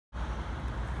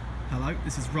Hello,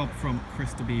 this is Rob from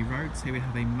Crystal B Roads. Here we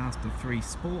have a Mazda 3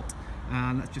 Sport,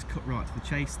 and let's just cut right to the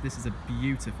chase. This is a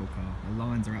beautiful car. The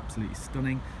lines are absolutely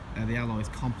stunning. The alloys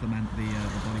complement the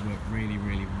bodywork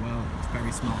really well. It's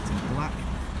very smart in black.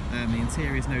 The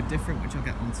interior is no different, which I'll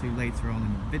get onto later on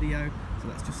in the video. So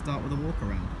let's just start with a walk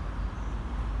around.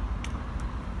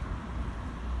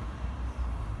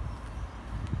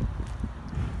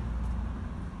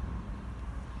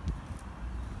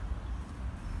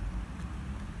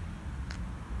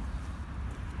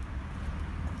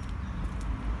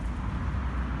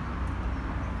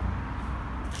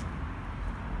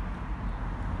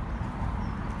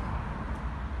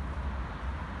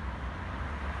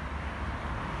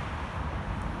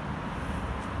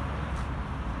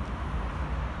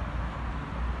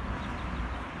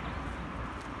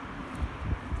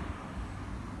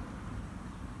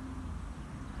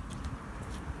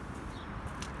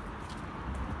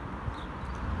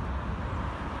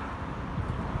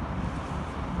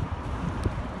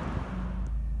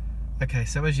 Okay,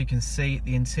 so as you can see,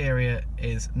 the interior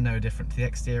is no different to the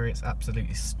exterior. It's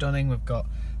absolutely stunning. We've got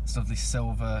this lovely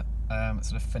silver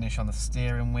sort of finish on the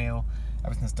steering wheel.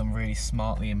 Everything's done really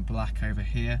smartly in black over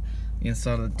here. The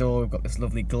inside of the door, we've got this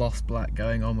lovely gloss black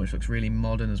going on, which looks really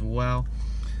modern as well.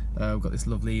 We've got this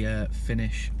lovely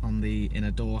finish on the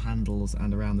inner door handles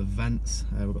and around the vents.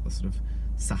 We've got the sort of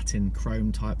satin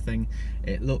chrome type thing.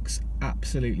 It looks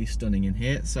absolutely stunning in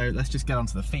here. So let's just get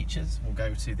onto the features. We'll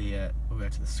go to the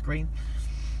screen.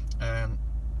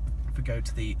 If we go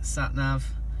to the sat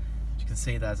nav, as you can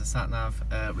see, there's a sat nav.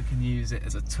 We can use it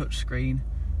as a touch screen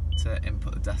to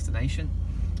input the destination.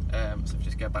 So if we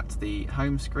just go back to the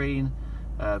home screen,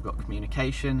 we've got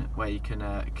communication where you can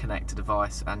connect a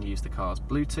device and use the car's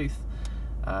Bluetooth.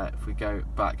 If we go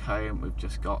back home, we've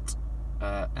just got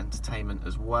entertainment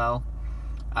as well.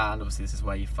 And obviously this is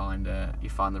where you find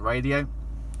the radio.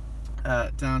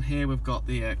 Down here we've got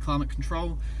the climate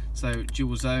control, so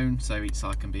dual zone, so each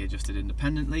side can be adjusted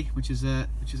independently, which is a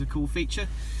cool feature.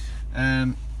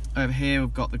 Over here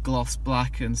we've got the gloss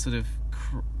black and sort of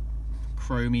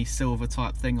chromy silver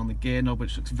type thing on the gear knob,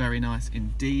 which looks very nice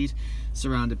indeed,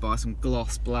 surrounded by some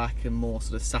gloss black and more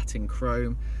sort of satin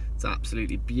chrome. It's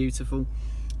absolutely beautiful.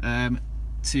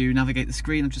 To navigate the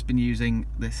screen, I've just been using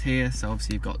this here, so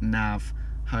obviously you've got nav,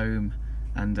 home,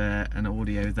 and an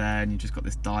audio there, and you've just got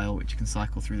this dial which you can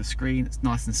cycle through the screen. It's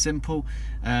nice and simple,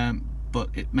 but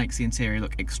it makes the interior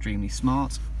look extremely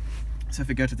smart. So if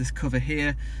we go to this cover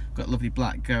here, we've got lovely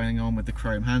black going on with the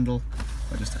chrome handle.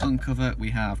 But just to uncover, we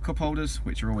have cup holders,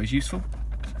 which are always useful.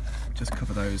 Just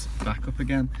cover those back up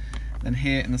again. Then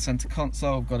here in the center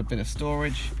console, we've got a bit of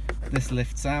storage. This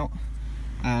lifts out,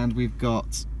 and we've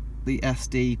got the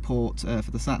SD port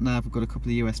for the sat nav. We've got a couple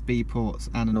of USB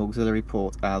ports and an auxiliary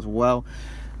port as well.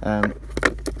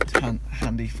 It's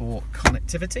handy for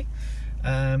connectivity.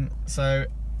 So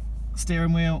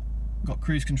steering wheel, got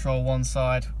cruise control one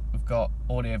side, we've got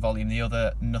audio volume the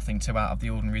other. Nothing too out of the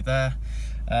ordinary there.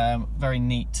 Very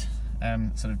neat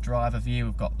sort of driver view.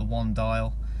 We've got the one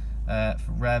dial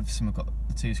for revs, and we've got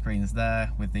the two screens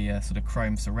there with the sort of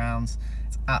chrome surrounds.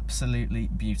 It's absolutely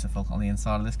beautiful on the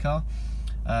inside of this car.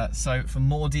 So for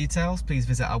more details, please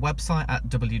visit our website at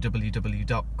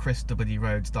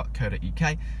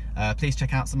www.chriswroads.co.uk. Please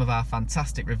check out some of our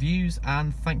fantastic reviews,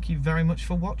 and thank you very much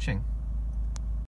for watching.